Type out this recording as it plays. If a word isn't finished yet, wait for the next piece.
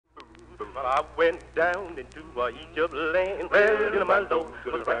I went down into Egypt land. Well, in my Lord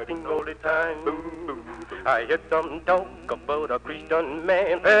was writing all the time. I heard some talk about a Christian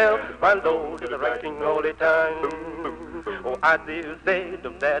man. Well, my Lord is writing all the time. Oh, Isaiah said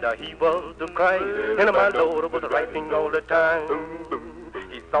that he was the Christ, and my Lord was writing all the time.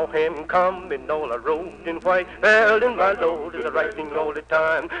 He saw him coming all robed in white. Well, and my Lord is writing all the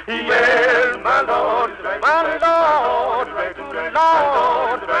time. Yes, my Lord, my Lord,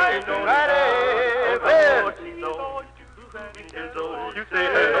 Lord, you say,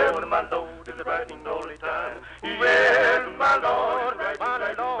 Lord, my Lord is writing all the time. Yes, my Lord,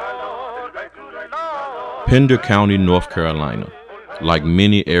 my Lord, Pender County, North Carolina, like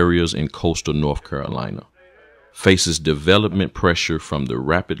many areas in coastal North Carolina, faces development pressure from the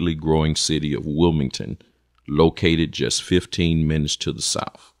rapidly growing city of Wilmington, located just 15 minutes to the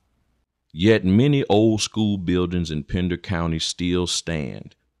south. Yet many old school buildings in Pender County still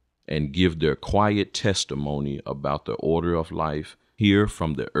stand and give their quiet testimony about the order of life here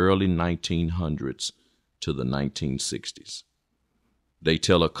from the early 1900s to the 1960s. They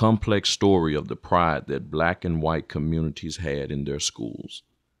tell a complex story of the pride that black and white communities had in their schools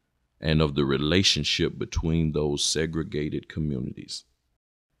and of the relationship between those segregated communities.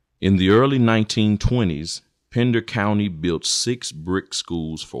 In the early 1920s, Pender County built 6 brick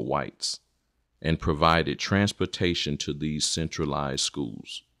schools for whites and provided transportation to these centralized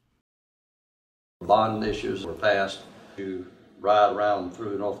schools. Bond issues were passed. You ride around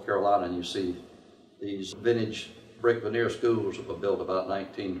through North Carolina and you see these vintage brick veneer schools that were built about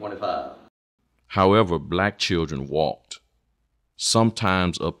 1925. However, black children walked,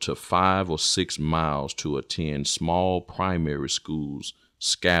 sometimes up to 5 or 6 miles to attend small primary schools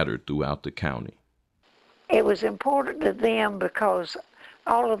scattered throughout the county. It was important to them because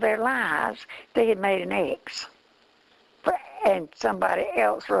all of their lives they had made an X, and somebody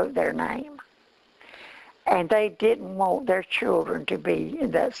else wrote their name. And they didn't want their children to be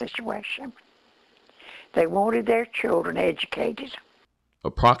in that situation. They wanted their children educated.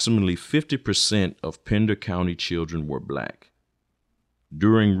 Approximately 50% of Pender County children were black.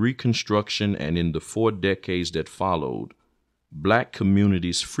 During Reconstruction and in the 4 decades that followed, black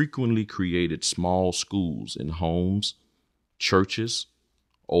communities frequently created small schools in homes, churches,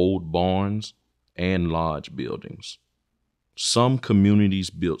 old barns, and lodge buildings. Some communities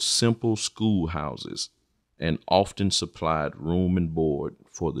built simple schoolhouses and often supplied room and board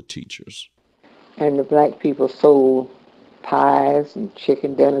for the teachers. And the black people sold pies and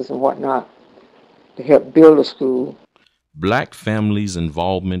chicken dinners and whatnot to help build a school. Black families'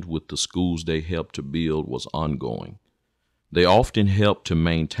 involvement with the schools they helped to build was ongoing. They often helped to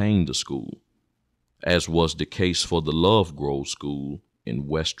maintain the school, as was the case for the Love Grove School in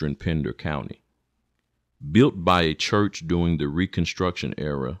western Pender County. Built by a church during the Reconstruction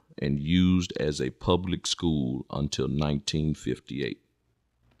era and used as a public school until 1958.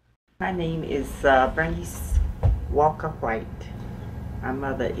 My name is Bernice Walker White. My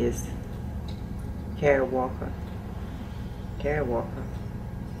mother is Carrie Walker. Carrie Walker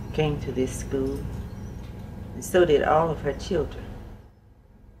came to this school, and so did all of her children.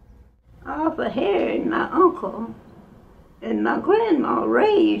 Arthur Harry and my uncle and my grandma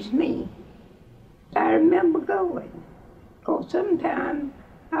raised me. I remember going, because sometimes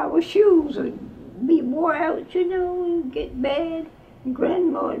our shoes would be wore out, you know, and get bad. And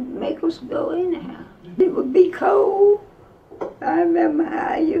Grandma would make us go anyhow. It would be cold. I remember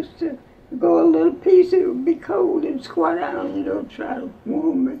I used to go a little piece, it would be cold, and squat down, you know, try to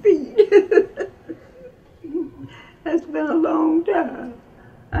warm my feet. That's been a long time.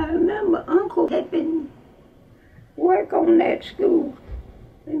 I remember Uncle had been work on that school,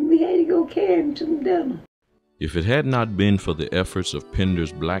 and we had to go carry him some dinner. If it had not been for the efforts of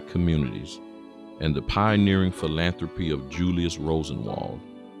Pender's black communities and the pioneering philanthropy of Julius Rosenwald,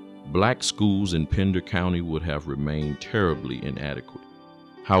 black schools in Pender County would have remained terribly inadequate.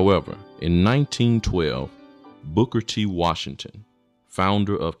 However, in 1912, Booker T. Washington,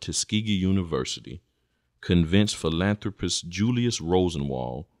 founder of Tuskegee University, convinced philanthropist Julius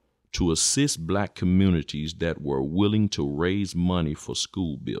Rosenwald to assist black communities that were willing to raise money for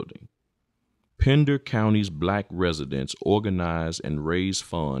school building. Pender County's black residents organized and raised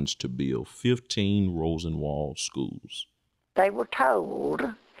funds to build 15 Rosenwald schools. They were told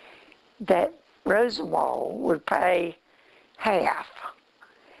that Rosenwald would pay half,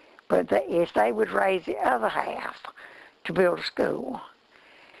 but if they would raise the other half to build a school.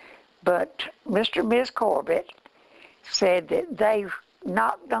 But Mr. and Ms. Corbett said that they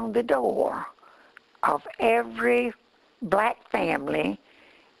knocked on the door of every black family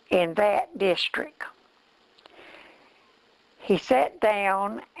in that district. He sat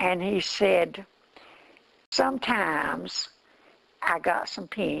down and he said, sometimes I got some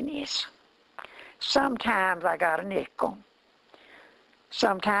pennies. Sometimes I got a nickel.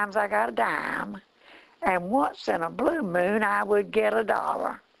 Sometimes I got a dime. And once in a blue moon, I would get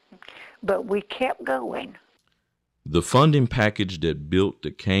 $1. But we kept going. The funding package that built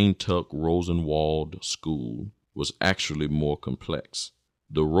the Kaintuck Rosenwald School was actually more complex.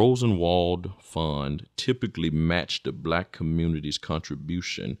 The Rosenwald Fund typically matched the black community's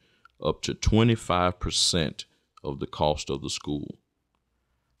contribution up to 25% of the cost of the school.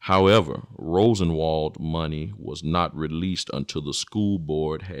 However, Rosenwald money was not released until the school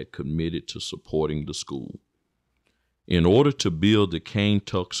board had committed to supporting the school. In order to build the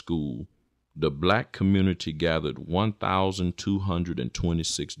Kaintuck School, the black community gathered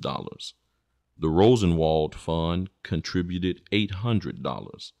 $1,226. The Rosenwald Fund contributed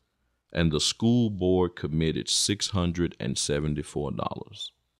 $800, and the school board committed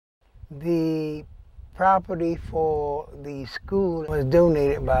 $674. The property for the school was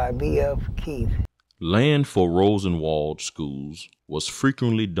donated by B.F. Keith. Land for Rosenwald schools was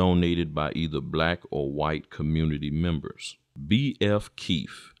frequently donated by either black or white community members. B.F.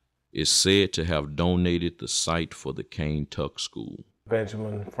 Keith is said to have donated the site for the Kaintuck School.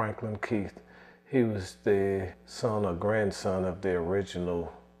 Benjamin Franklin Keith, he was the son or grandson of the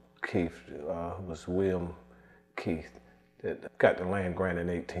original Keith, who was William Keith, that got the land grant in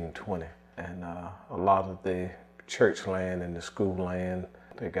 1820. And a lot of the church land and the school land,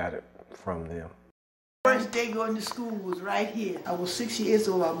 they got it from them. First day going to school was right here. I was 6 years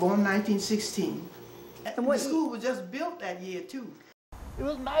old. I was born in 1916. And the school was just built that year too. It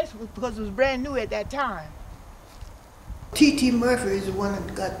was nice because it was brand new at that time. T.T. Murphy is the one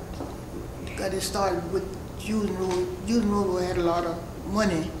that got it started with Julian Road. Julian Road had a lot of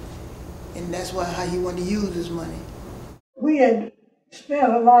money, and that's how he wanted to use his money. We had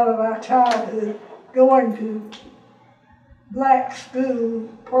spent a lot of our childhood going to black school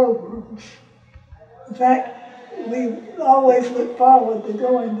programs. In fact, we always looked forward to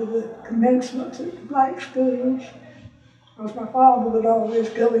going to the commencements at the black schools, because my father would always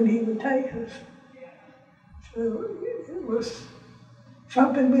go and he would take us. So it was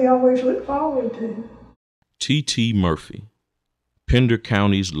something we always looked forward to. T.T. Murphy, Pender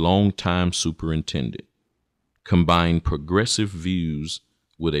County's longtime superintendent, combined progressive views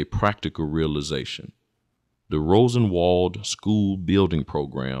with a practical realization. The Rosenwald School Building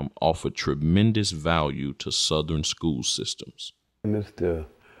Program offered tremendous value to Southern school systems. Mr.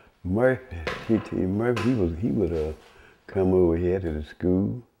 Murphy, T.T. Murphy, he would come over here to the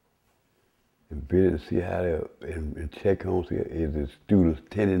school and visit and see how and check on see if the students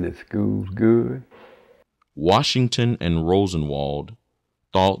attending the schools good. Washington and Rosenwald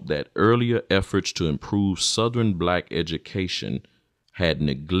thought that earlier efforts to improve Southern black education had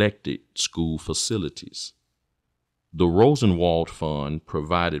neglected school facilities. The Rosenwald Fund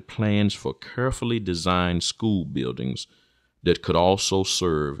provided plans for carefully designed school buildings that could also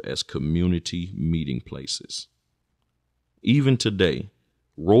serve as community meeting places. Even today,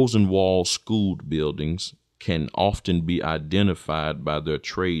 Rosenwald school buildings can often be identified by their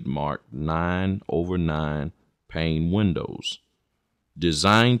trademark 9/9 pane windows,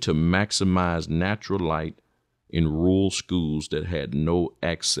 designed to maximize natural light in rural schools that had no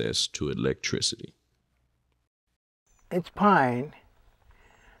access to electricity. It's pine,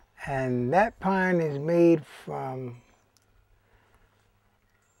 and that pine is made from,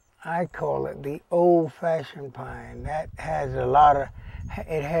 I call it the old-fashioned pine. That has a lot of,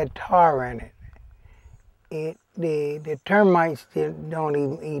 it had tar in it. The termites don't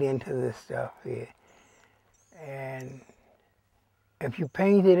even eat into this stuff here. And if you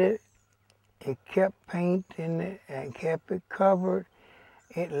painted it, it kept paint in it and kept it covered.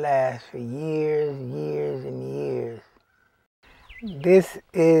 It lasts for years, years, and years. This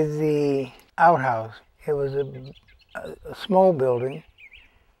is the outhouse. It was a small building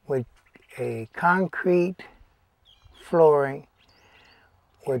with a concrete flooring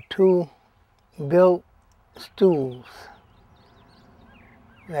with 2 built stools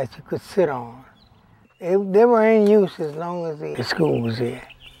that you could sit on. They were in use as long as the school was there.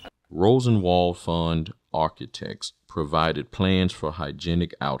 Rosenwald Fund architects provided plans for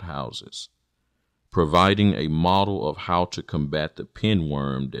hygienic outhouses, providing a model of how to combat the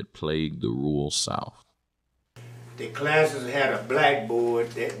pinworm that plagued the rural South. The classes had a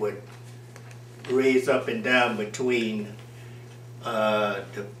blackboard that would raise up and down between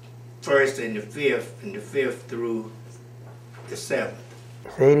the 1st and the 5th, and the 5th through the 7th.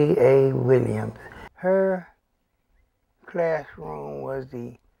 Sadie A. Williams. Her classroom was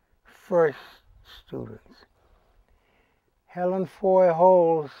the first students. Helen Foy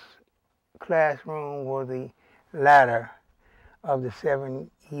Hall's classroom was the latter of the 7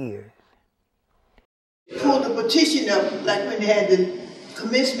 years. Pulled the petition up, like when they had the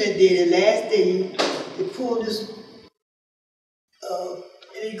commencement day, the last day, they pulled this, and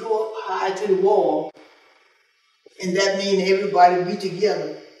they go up high to the wall, and that means everybody be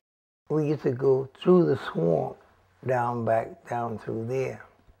together. We used to go through the swamp, down through there.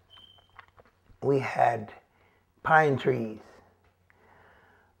 We had pine trees.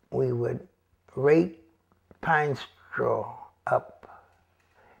 We would rake pine straw up,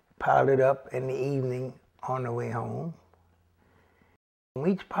 pile it up in the evening on the way home.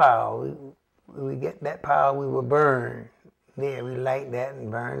 Each pile, we get that pile, we would burn. There, we light that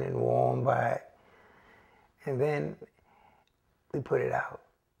and burn and warm by it. And then we put it out.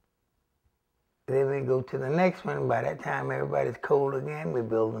 Then we go to the next one. By that time, everybody's cold again, we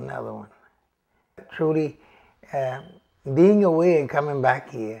build another one. Truly, being away and coming back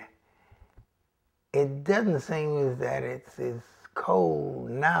here, it doesn't seem as that it's as cold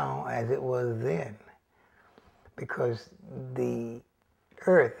now as it was then, because the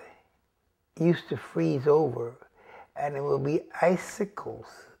earth used to freeze over and there would be icicles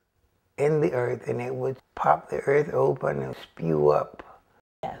in the earth and it would pop the earth open and spew up.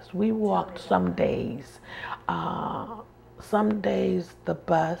 Yes, we walked some days. Some days the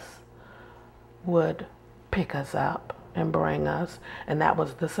bus would pick us up and bring us, and that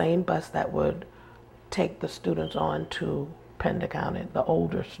was the same bus that would take the students on to Pender County, the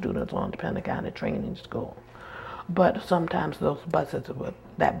older students on to Pender County Training School. But sometimes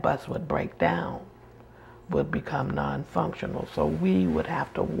that bus would break down, would become non-functional, so we would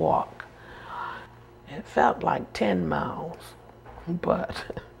have to walk. It felt like 10 miles,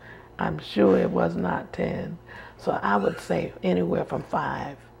 but I'm sure it was not 10. So I would say anywhere from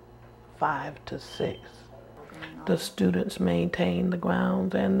 5 to 6. The students maintained the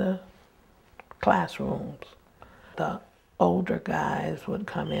grounds and the classrooms. The older guys would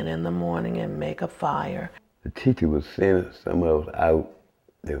come in the morning and make a fire. The teacher would send some of us out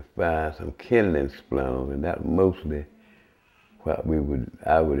to find some kindling splinters, and that mostly what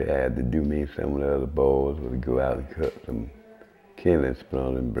I would have to do. Me and some of the other boys would go out and cut some kindling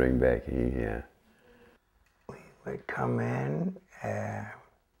splinters and bring back in here. We would come in,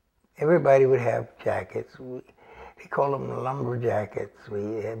 everybody would have jackets. They call them lumber jackets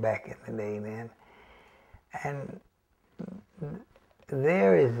we had back in the day then. And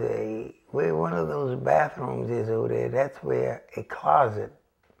there is where one of those bathrooms is over there, that's where a closet,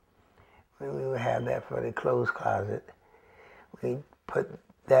 we would have that for the clothes closet. We'd put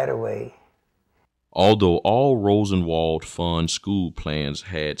that away. Although all Rosenwald Fund school plans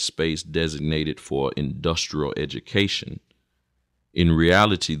had space designated for industrial education, in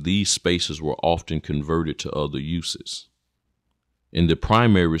reality, these spaces were often converted to other uses. In the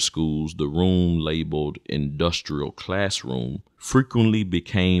primary schools, the room labeled industrial classroom frequently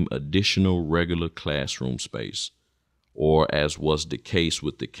became additional regular classroom space, or as was the case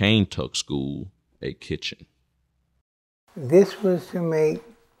with the Kaintuck School, a kitchen. This was to make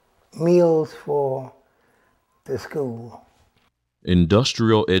meals for the school.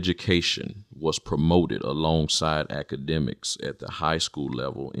 Industrial education was promoted alongside academics at the high school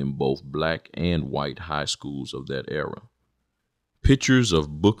level in both black and white high schools of that era. Pictures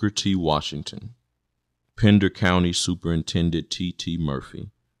of Booker T. Washington, Pender County Superintendent T.T. Murphy,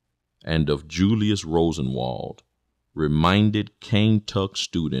 and of Julius Rosenwald reminded Kaintuck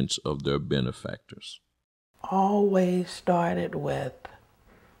students of their benefactors. Always started with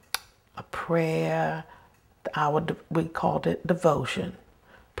a prayer. We called it devotion.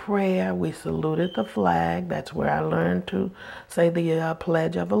 Prayer, we saluted the flag. That's where I learned to say the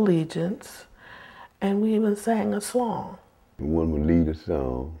Pledge of Allegiance. And we even sang a song. One would lead a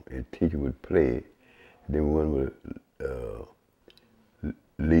song and teacher would play it. Then one would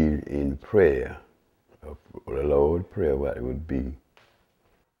lead in prayer, the Lord's Prayer, what it would be.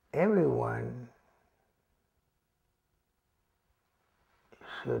 Everyone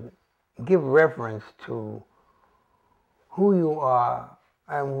should give reference to who you are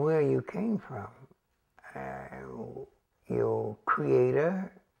and where you came from, your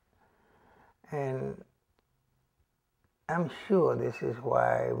creator, and I'm sure this is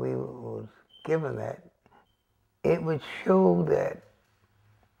why we was given that. It would show that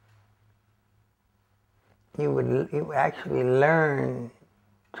you would actually learn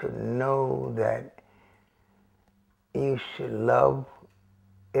to know that you should love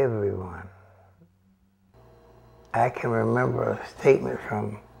everyone. I can remember a statement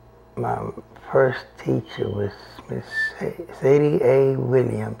from my first teacher was Miss Sadie A.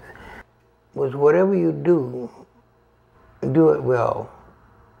 Williams, was whatever you do, do it well?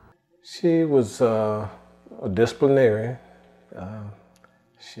 She was a disciplinarian.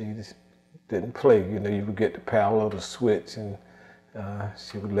 She didn't play. You know, you would get the power of the switch, and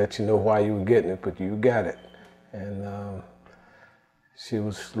she would let you know why you were getting it, but you got it. And she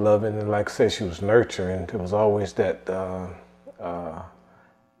was loving, and like I said, she was nurturing. There was always that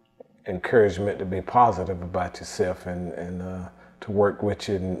encouragement to be positive about yourself, and to work with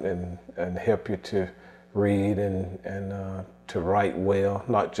you and help you to read and to write well,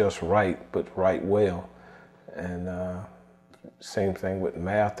 not just write, but write well. And same thing with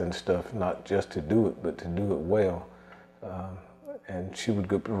math and stuff, not just to do it, but to do it well. And she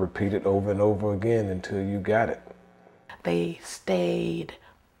would repeat it over and over again until you got it. They stayed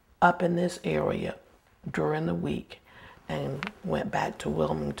up in this area during the week and went back to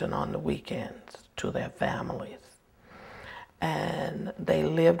Wilmington on the weekends to their families. And they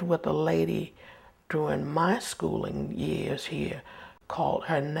lived with a lady during my schooling years here called,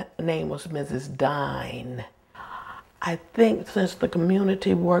 her name was Mrs. Dine. I think since the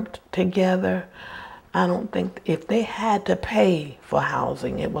community worked together, I don't think if they had to pay for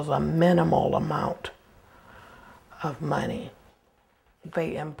housing, it was a minimal amount of money.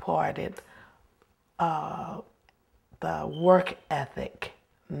 They imparted the work ethic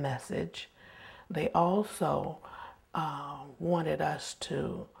message. They also wanted us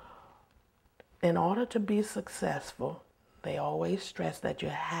to, in order to be successful, they always stressed that you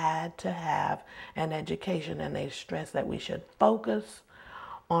had to have an education, and they stressed that we should focus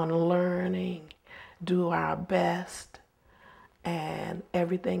on learning, do our best, and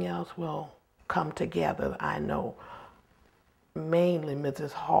everything else will come together. I know mainly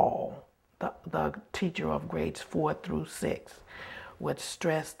Mrs. Hall, the teacher of grades 4 through 6, would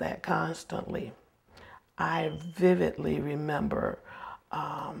stress that constantly. I vividly remember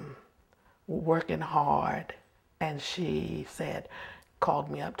working hard, and she said, called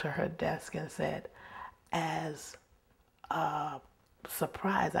me up to her desk and said, as a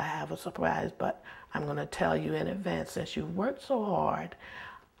surprise, I have a surprise, but I'm going to tell you in advance, since you worked so hard,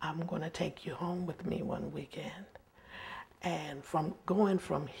 I'm going to take you home with me one weekend. And from going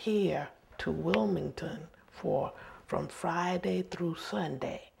from here to Wilmington from Friday through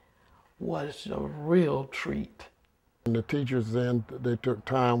Sunday was a real treat. And the teachers then, they took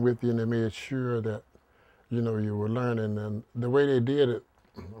time with you and they made sure that, you know, you were learning. And the way they did it,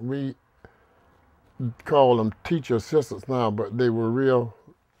 we call them teacher assistants now, but they were real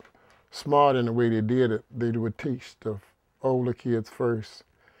smart in the way they did it. They would teach the older kids first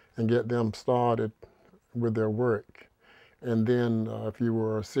and get them started with their work. And then if you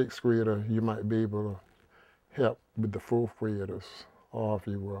were a 6th grader, you might be able to help with the 4th graders. Or if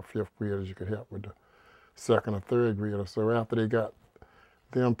you were a 5th grader, you could help with the 2nd or 3rd graders. So after they got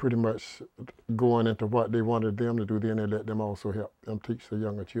them pretty much going into what they wanted them to do, then they let them also help them teach the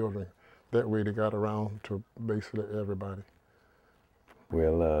younger children. That way they got around to basically everybody.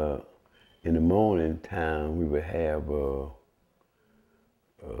 Well, in the morning time, we would have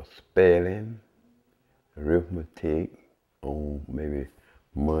spelling, arithmetic on maybe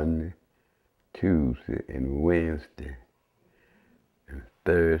Monday, Tuesday, and Wednesday. And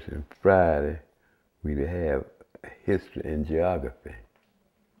Thursday and Friday, we'd have history and geography.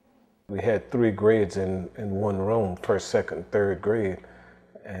 We had 3 grades in one room, 1st, 2nd, 3rd grade.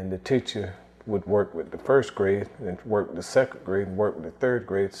 And the teacher would work with the 1st grade and work with the 2nd grade and work with the 3rd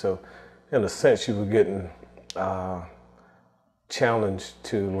grade. So in a sense, you were getting challenged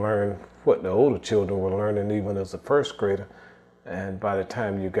to learn what the older children were learning even as a 1st grader. And by the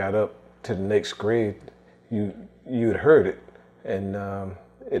time you got up to the next grade, you'd heard it, and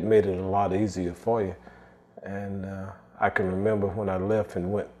it made it a lot easier for you. And I can remember when I left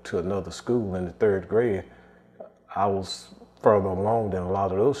and went to another school in the 3rd grade, I was further along than a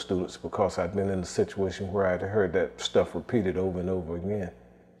lot of those students because I'd been in a situation where I'd heard that stuff repeated over and over again.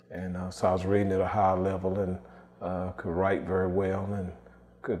 And so I was reading at a high level and could write very well and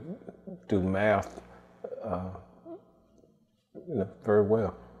could do math very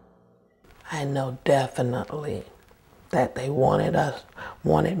well. I know definitely that they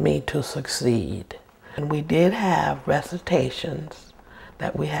wanted me to succeed. And we did have recitations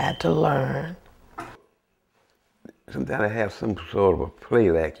that we had to learn. Sometimes I have some sort of a play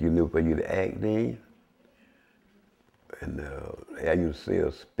like for you to act in. And have you say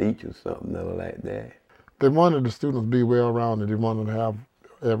a speech or something like that. They wanted the students to be well-rounded. They wanted to have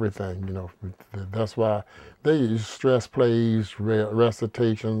everything, you know. That's why they use stress plays,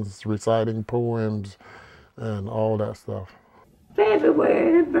 recitations, reciting poems, and all that stuff.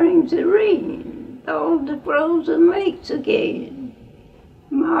 February brings the rain, all the frozen lakes again.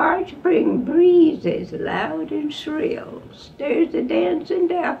 March brings breezes loud and shrill, stirs the dancing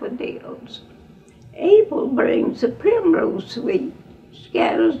daffodils. April brings the primrose sweet,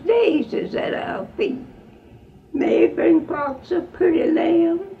 scatters daisies at our feet. May brings flocks of pretty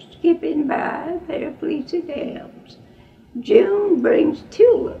lambs, skipping by their fleecy dams. June brings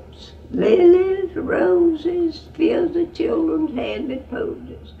tulips, lilies, roses, fills the children's hand-made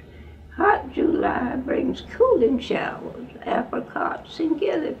posies. Hot July brings cooling showers, apricots and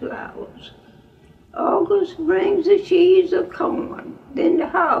gillyflowers. August brings the sheaves of corn, then the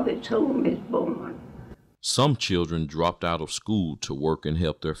harvest home is born. Some children dropped out of school to work and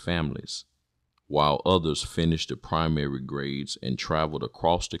help their families, while others finished the primary grades and traveled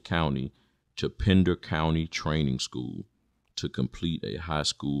across the county to Pender County Training School to complete a high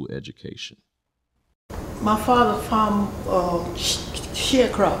school education. My father farmed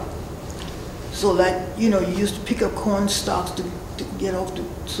sharecrop. So you used to pick up corn stalks to get off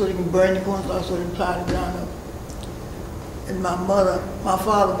so they can burn the corn stalks so they can plow the ground up. And my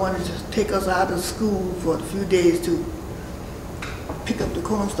father wanted to take us out of school for a few days to pick up the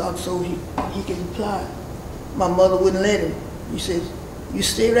corn stalks so he can plow. My mother wouldn't let him. He said, "You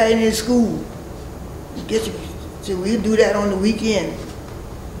stay right in school. So we'll do that on the weekend.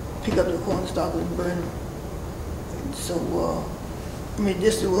 Pick up the corn stalks and burn them." And so,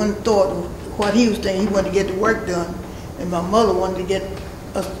 just the one thought of what he was thinking. He wanted to get the work done, and my mother wanted to get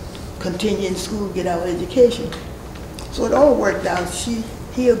us continue in school, get our education. So it all worked out.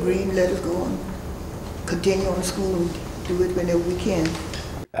 He agreed and let us go and continue on school and do it whenever we can.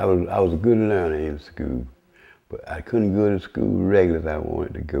 I was a good learner in school, but I couldn't go to school regular as I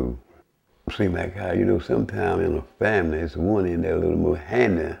wanted to go. It seemed like how, sometimes in a family, it's one in there a little more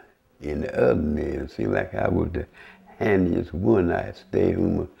handy than the other. And it seemed like I was the handiest one. I stayed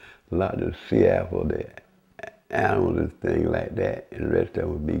home a lot to see out for the animals and things like that, and the rest of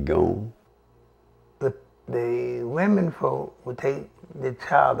them would be gone. The women folk would take the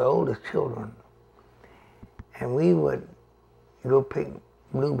oldest children, and we would go pick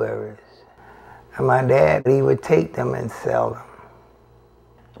blueberries. And my dad, he would take them and sell them.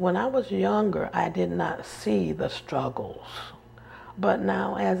 When I was younger, I did not see the struggles. But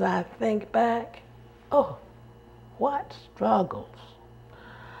now as I think back, oh, what struggles.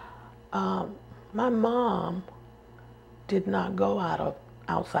 My mom did not go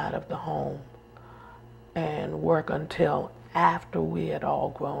outside of the home and work until after we had all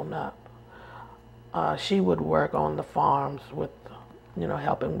grown up. She would work on the farms with,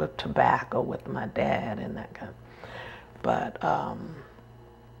 helping with tobacco with my dad and that kind. But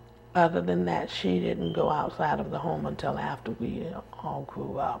other than that, she didn't go outside of the home until after we all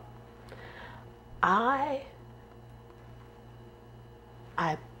grew up. I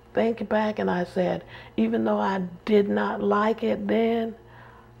think back and I said, even though I did not like it then,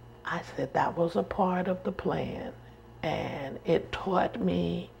 I said that was a part of the plan. And it taught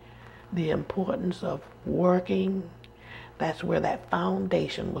me the importance of working. That's where that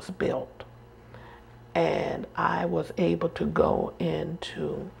foundation was built. And I was able to go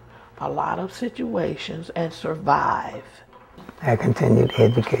into a lot of situations and survive. I continued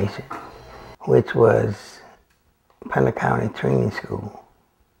education, which was Pender County Training School.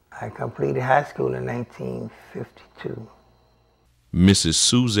 I completed high school in 1952. Mrs.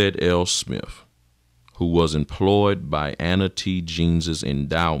 Suzette L. Smith, who was employed by Anna T. Jeans's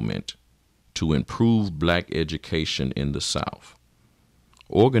endowment to improve black education in the South,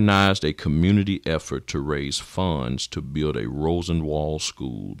 organized a community effort to raise funds to build a Rosenwald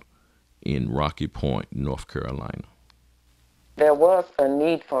School in Rocky Point, North Carolina. There was a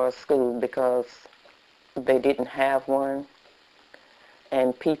need for a school because they didn't have one,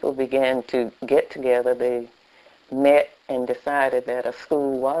 and people began to get together. They met and decided that a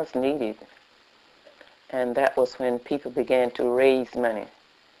school was needed, and that was when people began to raise money.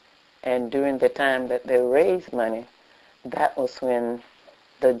 And during the time that they raised money, that was when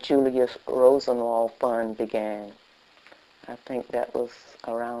the Julius Rosenwald Fund began. I think that was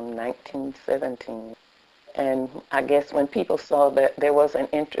around 1917. And I guess when people saw that there was an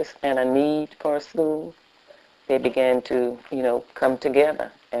interest and a need for a school, they began to, come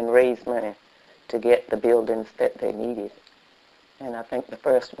together and raise money to get the buildings that they needed. And I think the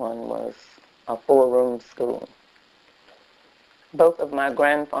first one was a 4-room school. Both of my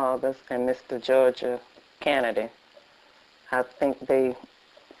grandfathers and Mr. Georgia Kennedy, I think they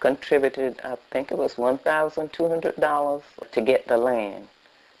contributed, I think it was $1,200 to get the land,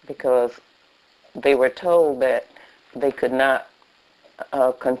 because they were told that they could not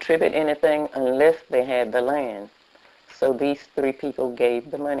contribute anything unless they had the land. So these 3 people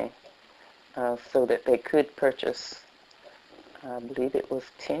gave the money so that they could purchase I believe it was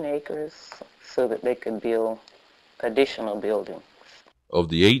 10 acres so that they could build additional buildings. Of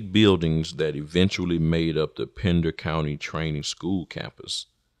the 8 buildings that eventually made up the Pender County Training School campus,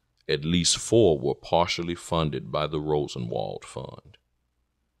 at least 4 were partially funded by the Rosenwald Fund.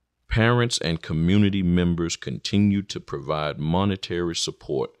 Parents and community members continued to provide monetary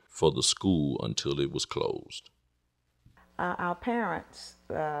support for the school until it was closed. Our parents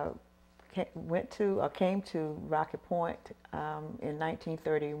came to Rocky Point in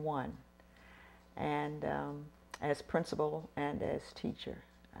 1931, and as principal and as teacher,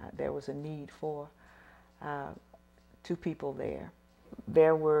 there was a need for 2 people there.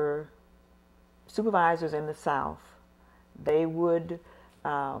 There were supervisors in the South. They would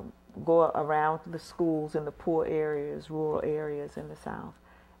go around to the schools in the poor areas, rural areas in the South,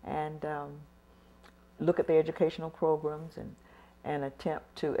 and look at the educational programs and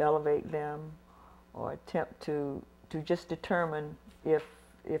attempt to elevate them, or attempt to just determine if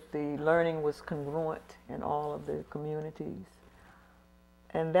the learning was congruent in all of the communities.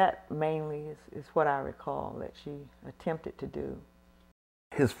 And that mainly is what I recall that she attempted to do.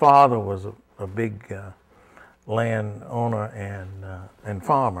 His father was a big landowner and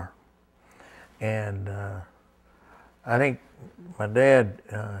farmer. And I think my dad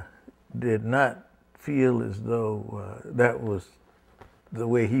did not feel as though that was the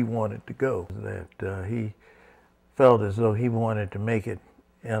way he wanted to go, that he felt as though he wanted to make it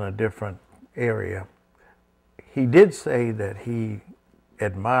in a different area. He did say that he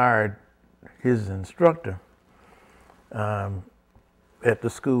admired his instructor at the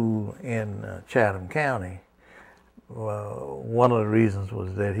school in Chatham County. One of the reasons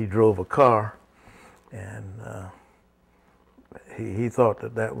was that he drove a car, and he thought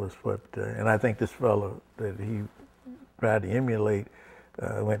that was what, and I think this fellow that he tried to emulate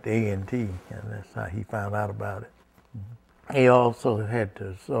went to A&T, and that's how he found out about it. He also had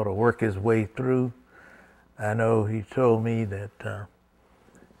to sort of work his way through. I know he told me that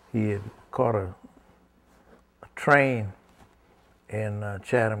he had caught a train in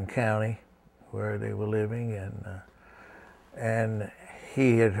Chatham County where they were living, and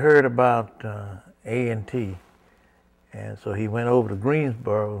he had heard about A&T, and so he went over to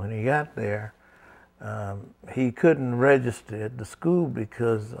Greensboro. When he got there, he couldn't register at the school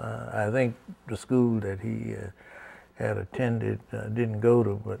because I think the school that he had attended didn't go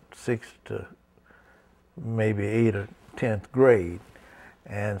to but 6th to maybe 8th or 10th grade,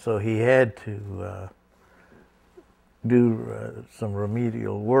 and so he had to do some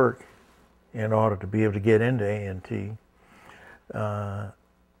remedial work in order to be able to get into A&T. At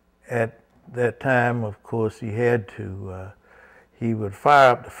that time, of course, he had to, he would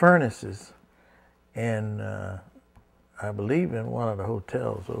fire up the furnaces in, I believe, in one of the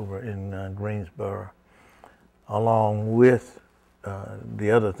hotels over in Greensboro, along with the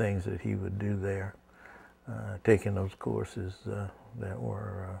other things that he would do there, taking those courses that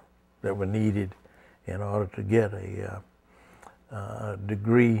were needed in order to get a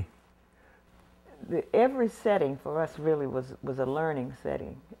degree. Every setting for us really was a learning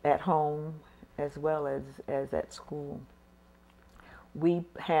setting, at home as well as at school. We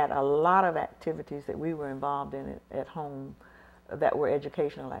had a lot of activities that we were involved in at home that were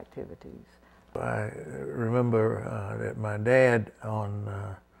educational activities. I remember that my dad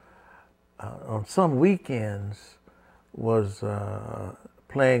on some weekends was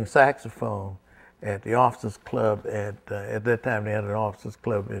playing saxophone at the officers club at that time they had an officers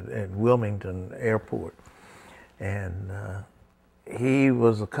club at Wilmington Airport, and he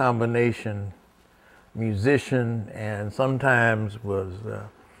was a combination musician and sometimes was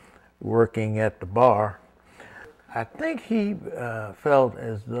working at the bar. I think he felt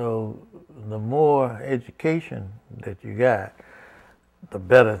as though the more education that you got, the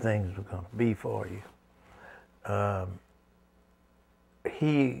better things were going to be for you.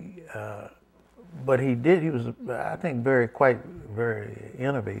 But he was, I think, very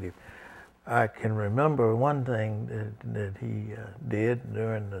innovative. I can remember one thing that he did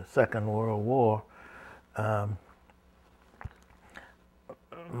during the Second World War.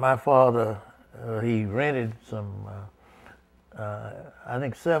 My father, he rented some, I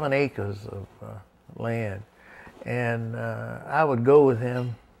think 7 acres of land, and I would go with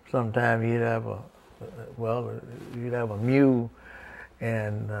him. Sometime he'd have a mule,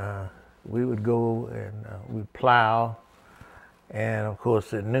 and we would go and we'd plow, and of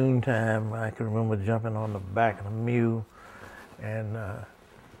course at noontime I can remember jumping on the back of the mule and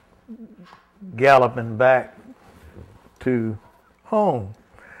galloping back to home.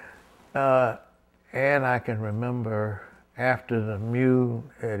 And I can remember after the mule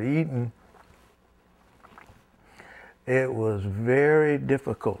had eaten, it was very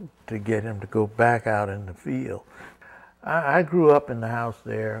difficult to get him to go back out in the field. I grew up in the house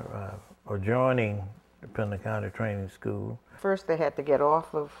there, adjoining the Pender County Training School. First they had to get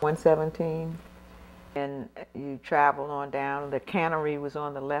off of 117 and you traveled on down. The cannery was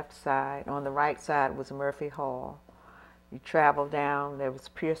on the left side. On the right side was Murphy Hall. You traveled down, there was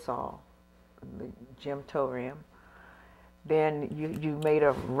Pearsall, the gymatorium. Then you made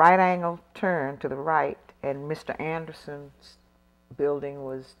a right angle turn to the right and Mr. Anderson's building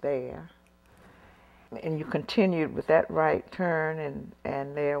was there. And you continued with that right turn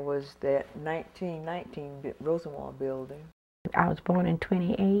and there was that 1919 Rosenwald building. I was born in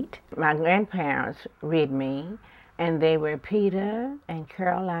 28. My grandparents reared me, and they were Peter and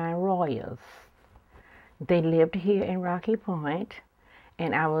Caroline Royals. They lived here in Rocky Point,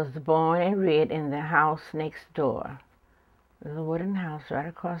 and I was born and reared in the house next door. There's a wooden house right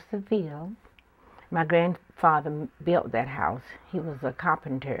across the field. My grandfather built that house. He was a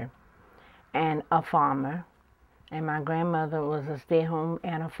carpenter and a farmer, and my grandmother was a stay-at-home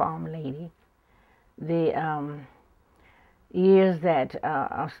and a farm lady. The years that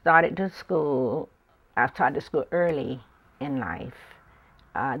I started school early in life.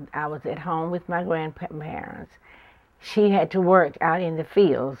 I was at home with my grandparents. She had to work out in the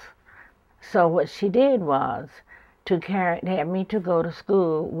fields. So what she did was to have me to go to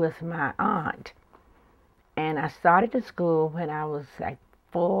school with my aunt. And I started to school when I was like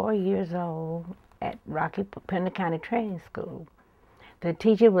 4 years old at Pender County Training School. The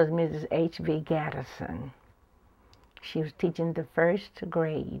teacher was Mrs. H.V. Gatterson. She was teaching the first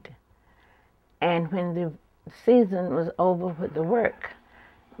grade. And when the season was over with the work,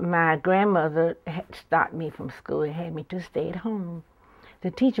 my grandmother had stopped me from school and had me to stay at home. The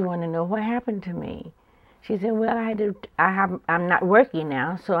teacher wanted to know what happened to me. She said, well, I'm not working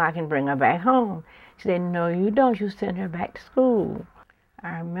now, so I can bring her back home. She said, no, you don't. You send her back to school.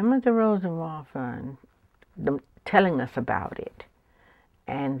 I remember the Rosenwald Fund telling us about it.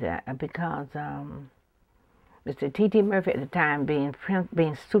 And because Mr. T.T. Murphy at the time,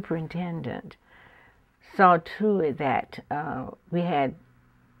 being superintendent, saw to it that we had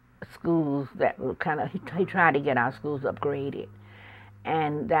schools that were he tried to get our schools upgraded.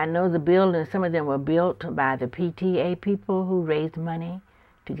 And I know the buildings, some of them were built by the PTA people who raised money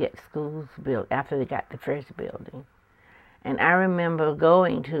to get schools built after they got the first building. And I remember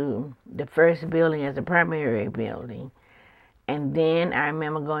going to the first building as a primary building. And then I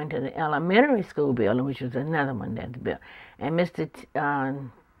remember going to the elementary school building, which was another one that's built. And Mr.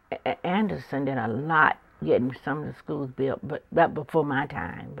 Anderson did a lot getting some of the schools built, but that before my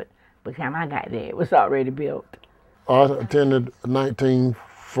time. But by the time I got there, it was already built. I attended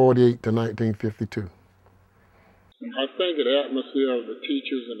 1948 to 1952. I think the atmosphere of the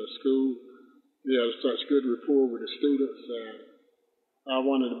teachers in the school, they had such good rapport with the students. I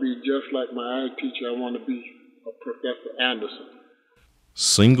wanted to be just like my art teacher. I wanted to be Professor Anderson.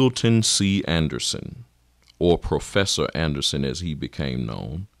 Singleton C. Anderson, or Professor Anderson as he became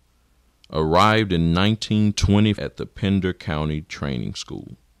known, arrived in 1920 at the Pender County Training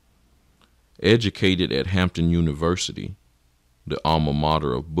School. Educated at Hampton University, the alma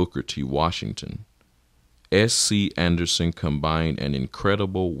mater of Booker T. Washington, S.C. Anderson combined an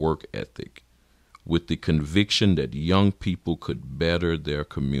incredible work ethic with the conviction that young people could better their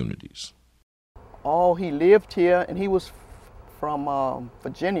communities. He lived here, and he was from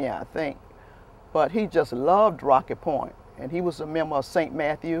Virginia, I think, but he just loved Rocky Point, and he was a member of St.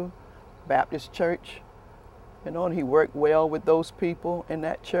 Matthew Baptist Church, and he worked well with those people in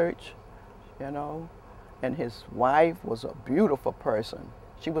that church, and his wife was a beautiful person.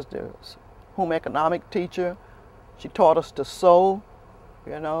 She was the home economic teacher. She taught us to sew,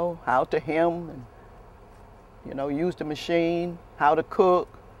 how to hem, and, use the machine, how to cook.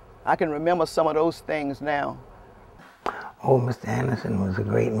 I can remember some of those things now. Oh, Mr. Anderson was a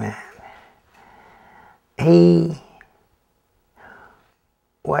great man.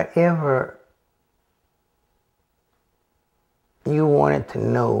 Whatever you wanted to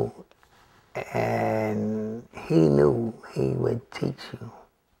know, and he knew, he would teach you.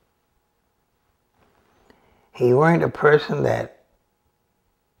 He weren't a person that,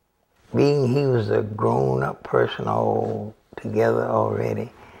 being he was a grown-up person all together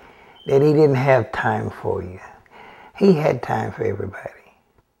already, that he didn't have time for you. He had time for everybody.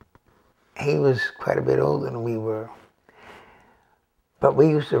 He was quite a bit older than we were. But we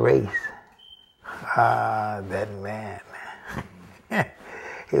used to race. That man.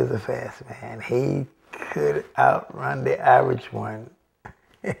 He was a fast man. He could outrun the average one.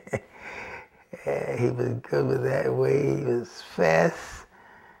 He was good with that way. He was fast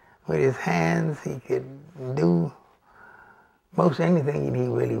with his hands. He could do most anything he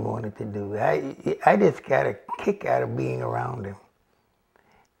really wanted to do. I just got a kick out of being around him.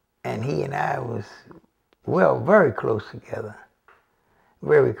 And he and I was, well, very close together.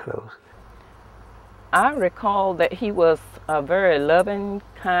 Very close. I recall that he was a very loving,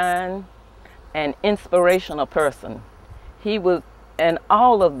 kind, and inspirational person. He was, and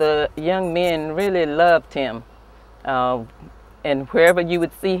all of the young men really loved him. And wherever you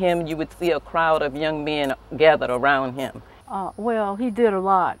would see him, you would see a crowd of young men gathered around him. Well, he did a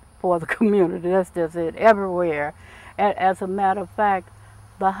lot for the community, that's just it, everywhere. As a matter of fact,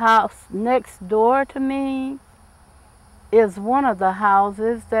 the house next door to me is one of the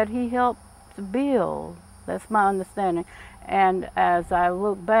houses that he helped build. That's my understanding. And as I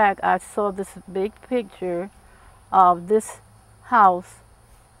look back, I saw this big picture of this house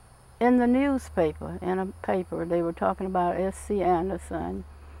in the newspaper, in a paper. They were talking about S.C. Anderson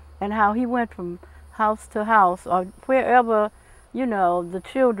and how he went from house to house, or wherever, you know, the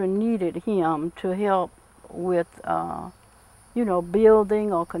children needed him to help with, you know,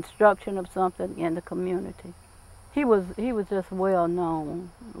 building or construction of something in the community. He was just well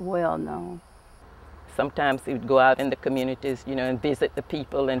known, well known. Sometimes he would go out in the communities, you know, and visit the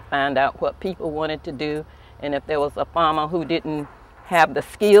people and find out what people wanted to do. And if there was a farmer who didn't have the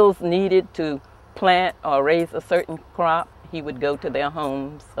skills needed to plant or raise a certain crop, he would go to their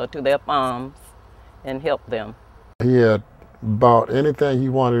homes or to their farms and help them. He had bought anything he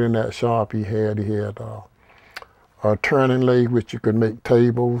wanted in that shop. He had a turning lathe, which you could make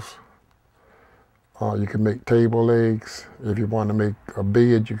tables. You could make table legs. If you wanted to make a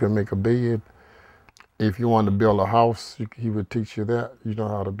bed, you could make a bed. If you wanted to build a house, he would teach you that. You know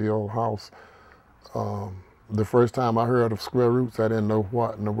how to build a house. The first time I heard of square roots, I didn't know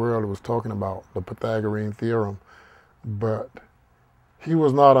what in the world it was talking about, the Pythagorean theorem. But he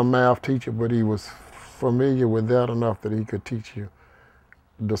was not a math teacher, but he was familiar with that enough that he could teach you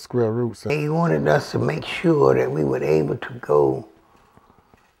the square roots. He wanted us to make sure that we were able to go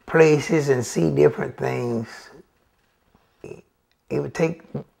places and see different things. He would take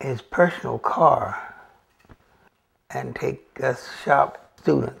his personal car and take us shop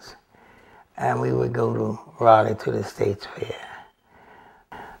students, and we would go to Raleigh to the States Fair.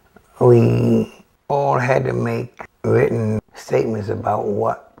 We all had to make written statements about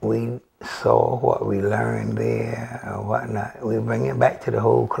what we saw, what we learned there, or whatnot. We bring it back to the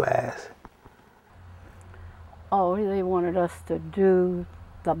whole class. Oh, they wanted us to do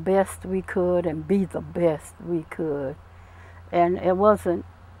the best we could and be the best we could. And it wasn't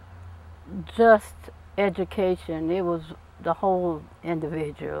just education, it was the whole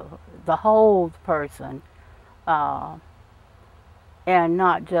individual, the whole person, and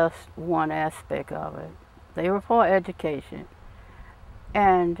not just one aspect of it. They were for education.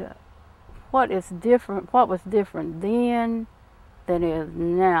 And what was different then than is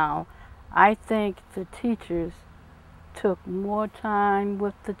now, I think the teachers took more time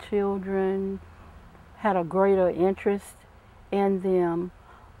with the children, had a greater interest in them,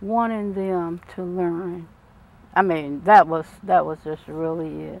 wanting them to learn. I mean, that was just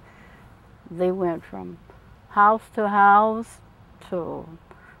really it. They went from house to house to,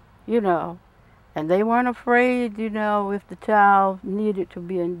 you know, and they weren't afraid, you know, if the child needed to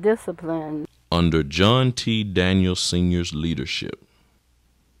be in discipline. Under John T. Daniel Sr.'s leadership,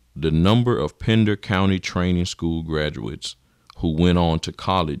 the number of Pender County Training School graduates who went on to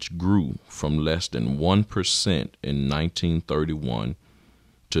college grew from less than 1% in 1931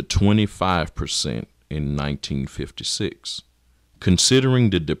 to 25% in 1956. Considering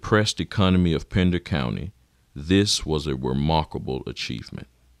the depressed economy of Pender County, this was a remarkable achievement.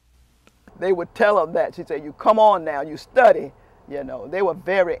 They would tell them that. She'd say, you come on now, you study. You know, they were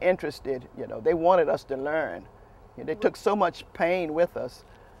very interested. You know, they wanted us to learn. You know, they took so much pain with us.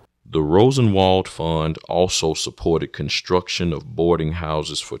 The Rosenwald Fund also supported construction of boarding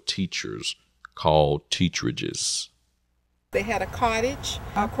houses for teachers called teacherages. They had a cottage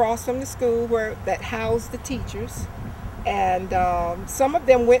across from the school that housed the teachers, and some of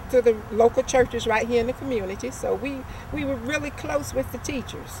them went to the local churches right here in the community, so we were really close with the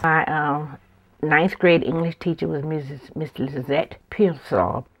teachers. My ninth grade English teacher was Miss Lizette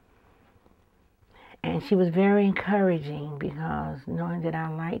Pearsall. And she was very encouraging because knowing that I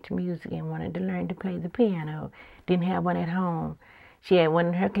liked music and wanted to learn to play the piano, didn't have one at home. She had one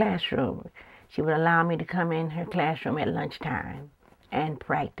in her classroom. She would allow me to come in her classroom at lunchtime and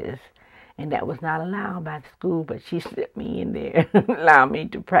practice. And that was not allowed by the school, but she slipped me in there and allowed me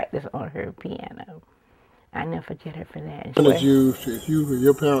to practice on her piano. I never forget her for that. If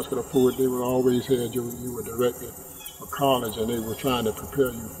your parents could afford, they would always have you were directed for college, and they were trying to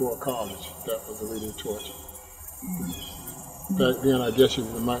prepare you for college. That was the way they taught you. Back then, I guess you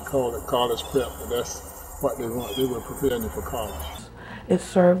might call it college prep, but that's what they want. They were preparing me for college. It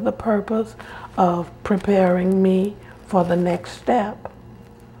served the purpose of preparing me for the next step,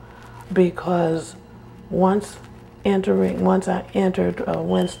 because once I entered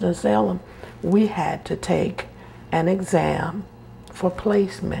Winston-Salem, we had to take an exam for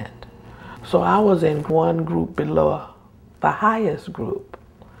placement. So I was in one group below the highest group,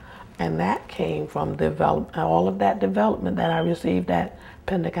 and that came from all of that development that I received at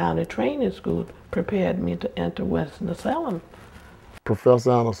Pender County Training School prepared me to enter Winston-Salem.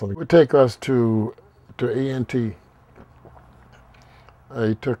 Professor Anderson would take us to A&T.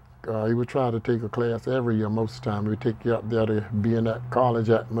 He would try to take a class every year most of the time. We'd take you up there to be in that college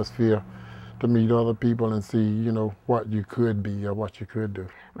atmosphere, to meet other people and see, you know, what you could be or what you could do.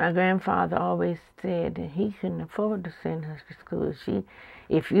 My grandfather always said that he couldn't afford to send her to school.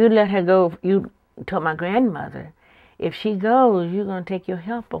 If you let her go, you told my grandmother, if she goes, you're going to take your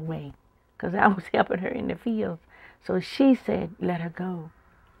help away, because I was helping her in the fields. So she said, let her go,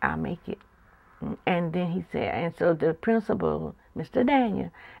 I'll make it. And then he said, and so the principal, Mr.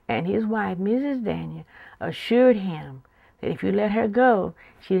 Daniel, and his wife, Mrs. Daniel, assured him that if you let her go,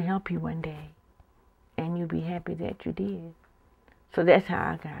 she'll help you one day, and you'll be happy that you did. So that's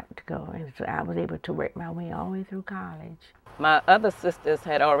how I got to go, and so I was able to work my way all the way through college. My other sisters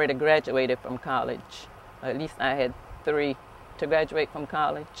had already graduated from college. At least I had 3 to graduate from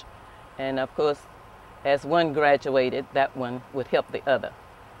college. And of course, as one graduated, that one would help the other.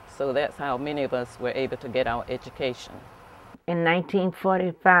 So that's how many of us were able to get our education. In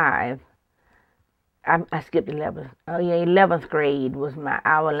 1945, I skipped 11th. Oh yeah, 11th grade was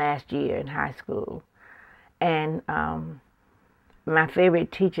our last year in high school. And my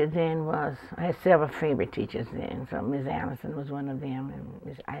favorite teacher then I had several favorite teachers then. So Ms. Allison was one of them,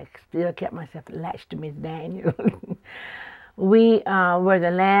 and I still kept myself latched to Ms. Daniel. We were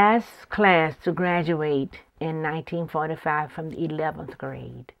the last class to graduate in 1945 from the 11th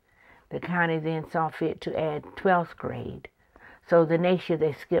grade. The county then saw fit to add 12th grade. So the next year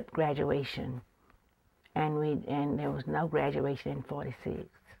they skipped graduation, and there was no graduation in 46.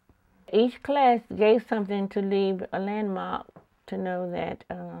 Each class gave something to leave a landmark to know that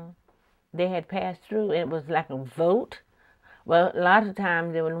they had passed through. It was like a vote. Well, a lot of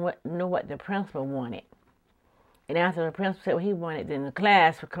times they would know what the principal wanted. And after the principal said what he wanted, then the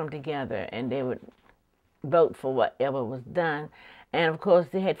class would come together and they would vote for whatever was done. And of course,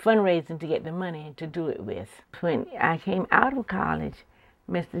 they had fundraising to get the money to do it with. When I came out of college,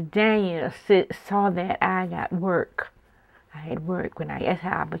 Mr. Daniel saw that I got work. I had work that's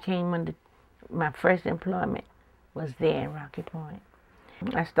how I became my first employment was there in Rocky Point.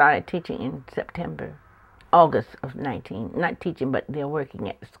 I started teaching in August of not teaching, but they're working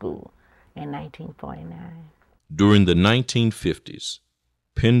at the school in 1949. During the 1950s,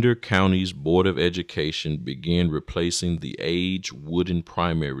 Pender County's Board of Education began replacing the aged wooden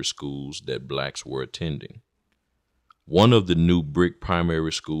primary schools that blacks were attending. One of the new brick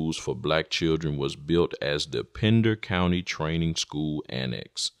primary schools for black children was built as the Pender County Training School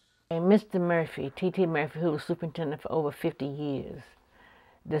Annex. And Mr. Murphy, T.T. Murphy, who was superintendent for over 50 years,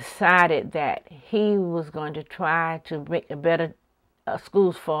 decided that he was going to try to make a better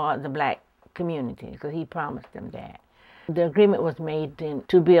schools for the black community, because he promised them that. The agreement was made then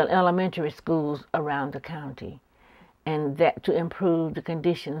to build elementary schools around the county, and that to improve the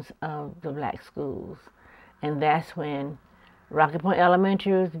conditions of the black schools. And that's when Rocky Point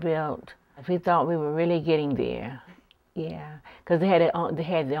Elementary was built. We thought we were really getting there. Yeah, because they had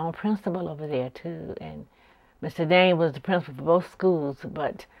their own principal over there too, and Mr. Dane was the principal for both schools,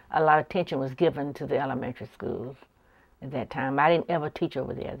 but a lot of attention was given to the elementary schools at that time. I didn't ever teach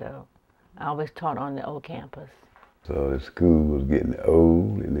over there though. I always taught on the old campus. So the school was getting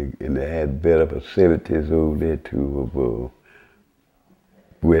old, and they had better facilities over there too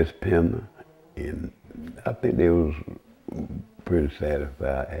of West Pender, and I think they was pretty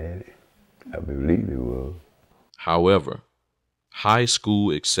satisfied at it. I believe they was. However, high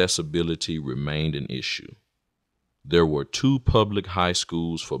school accessibility remained an issue. There were 2 public high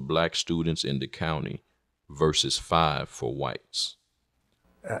schools for black students in the county versus 5 for whites.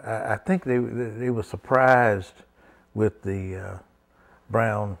 I think they were surprised with the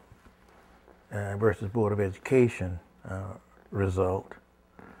Brown versus Board of Education result.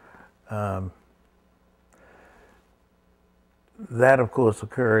 That, of course,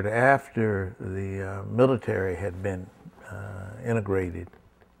 occurred after the military had been integrated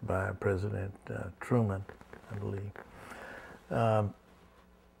by President Truman, I believe.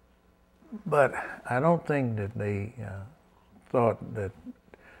 But I don't think that they thought that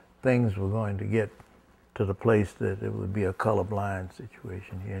things were going to get to the place that it would be a colorblind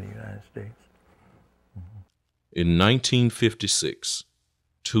situation here in the United States. In 1956,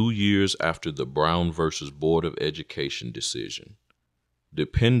 2 years after the Brown versus Board of Education decision, the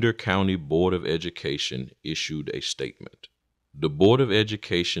Pender County Board of Education issued a statement. The Board of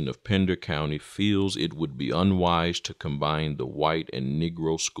Education of Pender County feels it would be unwise to combine the white and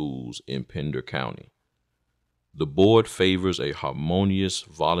Negro schools in Pender County. The board favors a harmonious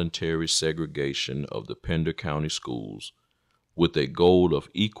voluntary segregation of the Pender County schools with a goal of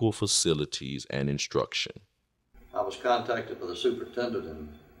equal facilities and instruction. I was contacted by the superintendent in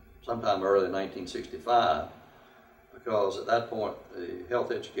sometime early 1965 because at that point the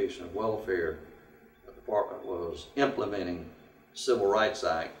Health, Education, and Welfare Department was implementing Civil Rights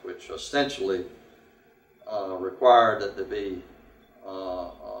Act, which essentially required that there be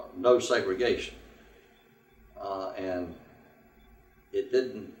no segregation. And it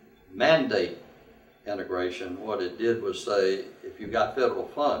didn't mandate integration. What it did was say if you got federal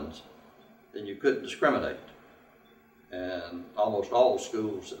funds, then you couldn't discriminate. And almost all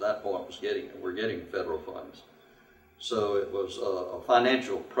schools at that point were getting federal funds. So it was a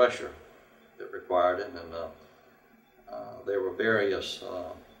financial pressure that required it, and there were various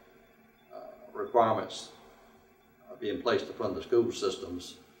requirements being placed upon the school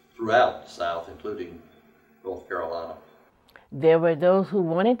systems throughout the South, including North Carolina. There were those who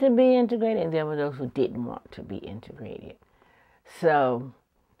wanted to be integrated, and there were those who didn't want to be integrated. So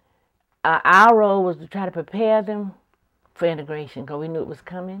our role was to try to prepare them for integration, because we knew it was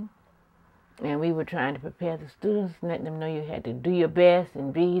coming. And we were trying to prepare the students, letting them know you had to do your best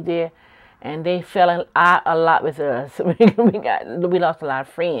and be there. And they fell out a lot with us. We lost a lot of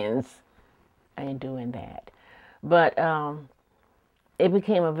friends in doing that. But it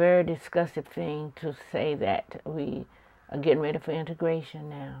became a very disgusting thing to say that we are getting ready for integration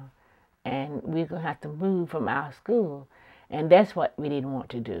now, and we're going to have to move from our school. And that's what we didn't want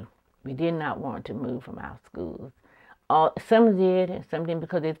to do. We did not want to move from our schools. Some did, and some didn't,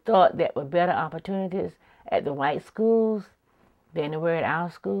 because they thought there were better opportunities at the white schools than there were at our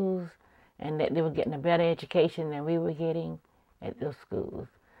schools, and that they were getting a better education than we were getting at those schools.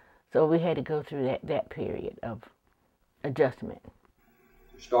 So we had to go through that period of adjustment.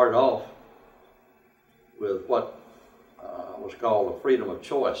 We started off with what was called a freedom of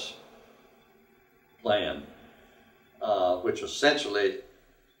choice plan, which essentially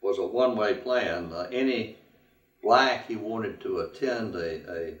was a one-way plan. Any black who wanted to attend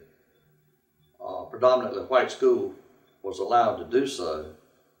a predominantly white school was allowed to do so,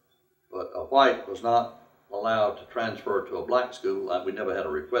 but a white was not allowed to transfer to a black school. We never had a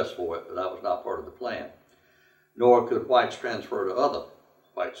request for it, but that was not part of the plan. Nor could whites transfer to other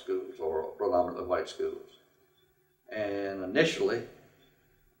white schools or predominantly white schools. And initially,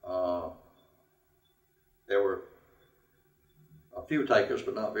 there were a few takers,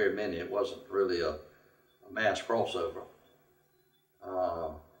 but not very many. It wasn't really a mass crossover.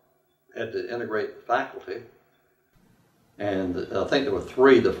 Had to integrate the faculty, and I think there were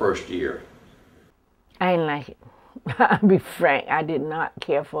 3 the first year. I didn't like it. I'll be frank, I did not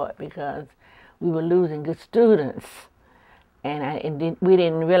care for it because we were losing good students, and we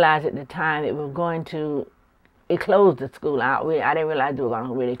didn't realize at the time it was going to, it closed the school out. I didn't realize they were going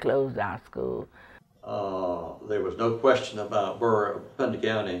to really close our school. There was no question about Pender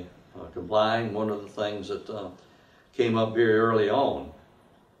County complying. One of the things that came up very early on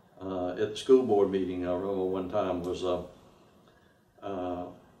at the school board meeting, I remember one time was,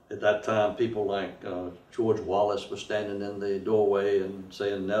 at that time people like George Wallace was standing in the doorway and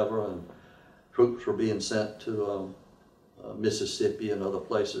saying never, and troops were being sent to Mississippi and other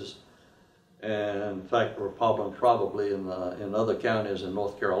places. And in fact, there were problems probably in other counties in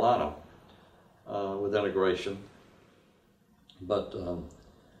North Carolina with integration. But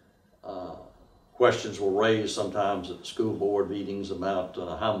questions were raised sometimes at the school board meetings about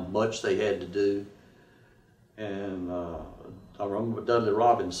how much they had to do. And I remember Dudley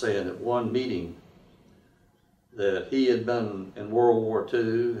Robbins saying at one meeting that he had been in World War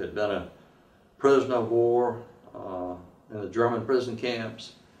II, had been a prisoner of war in the German prison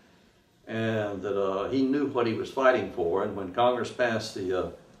camps, and that he knew what he was fighting for. And when Congress passed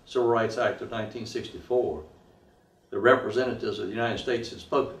the Civil Rights Act of 1964, the representatives of the United States had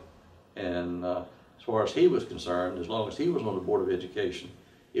spoken. And as far as he was concerned, as long as he was on the Board of Education,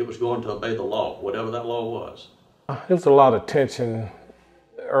 it was going to obey the law, whatever that law was. There was a lot of tension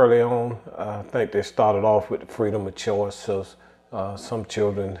early on. I think they started off with freedom of choice, so some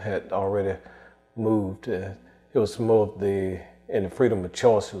children had already moved. It was more of in the freedom of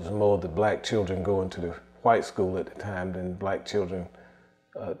choice, it was more of the black children going to the white school at the time than black children,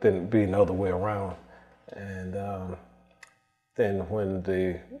 than being the other way around. And then when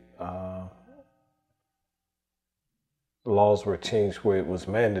the laws were changed where it was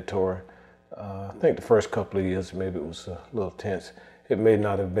mandatory, I think the first couple of years maybe it was a little tense. It may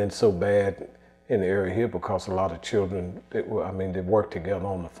not have been so bad in the area here because a lot of children, they worked together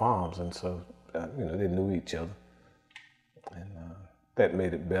on the farms, and so they knew each other, and that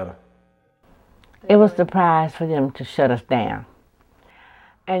made it better. It was the prize for them to shut us down.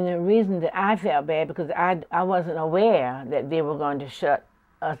 And the reason that I felt bad, because I wasn't aware that they were going to shut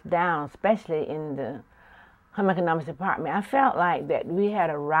us down, especially in the home economics department. I felt like that we had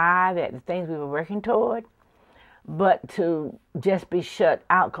arrived at the things we were working toward, but to just be shut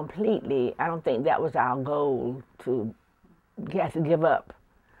out completely, I don't think that was our goal, to have to give up.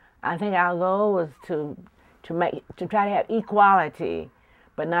 I think our goal was to try to have equality,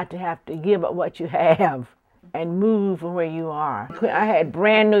 but not to have to give up what you have and move from where you are. I had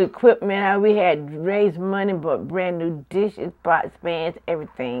brand new equipment. We had raised money, but brand new dishes, pots, pans,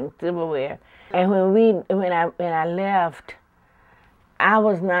 everything, silverware. And when I left, I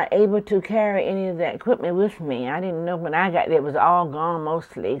was not able to carry any of that equipment with me. I didn't know when I got there, it was all gone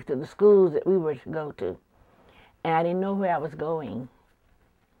mostly to the schools that we were to go to. And I didn't know where I was going.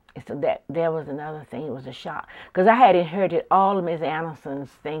 So that was another thing. It was a shock. Because I had inherited all of Ms. Anderson's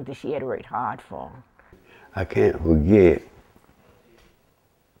things that she had worked hard for. I can't forget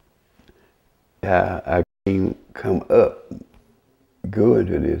how I come up going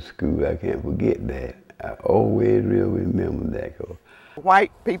to this school. I can't forget that. I always will remember that.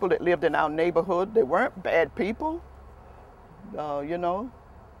 White people that lived in our neighborhood, they weren't bad people.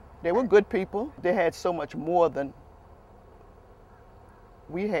 They were good people. They had so much more than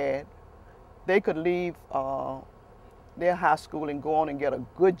we had. They could leave their high school and go on and get a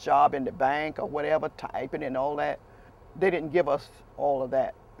good job in the bank or whatever, typing and all that. They didn't give us all of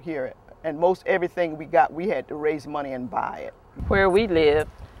that here. And most everything we got, we had to raise money and buy it. Where we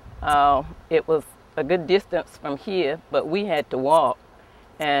lived, it was a good distance from here, but we had to walk.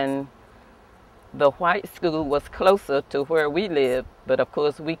 And the white school was closer to where we lived, but of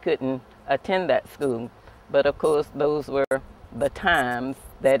course we couldn't attend that school. But of course those were the times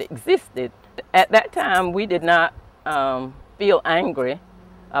that existed. At that time we did not feel angry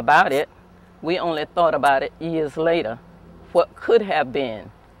about it. We only thought about it years later, what could have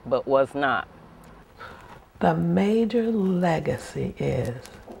been but was not. The major legacy is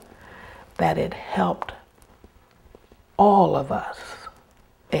that it helped all of us.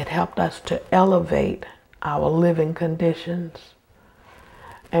 It helped us to elevate our living conditions,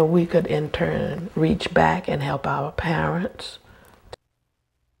 and we could in turn reach back and help our parents.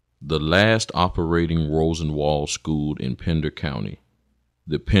 The last operating Rosenwald School in Pender County,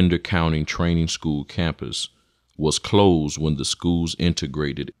 the Pender County Training School campus, was closed when the schools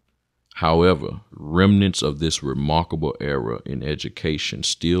integrated. However, remnants of this remarkable era in education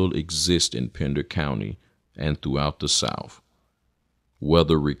still exist in Pender County and throughout the South.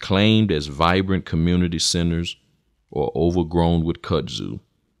 Whether reclaimed as vibrant community centers or overgrown with kudzu,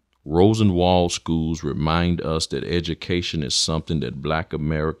 Rosenwald schools remind us that education is something that Black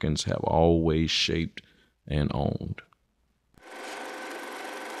Americans have always shaped and owned.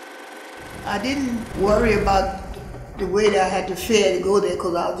 I didn't worry about the way that I had to fare to go there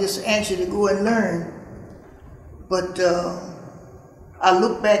because I was just anxious to go and learn. But I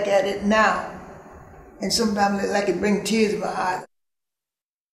look back at it now, and sometimes I can bring tears to my eyes.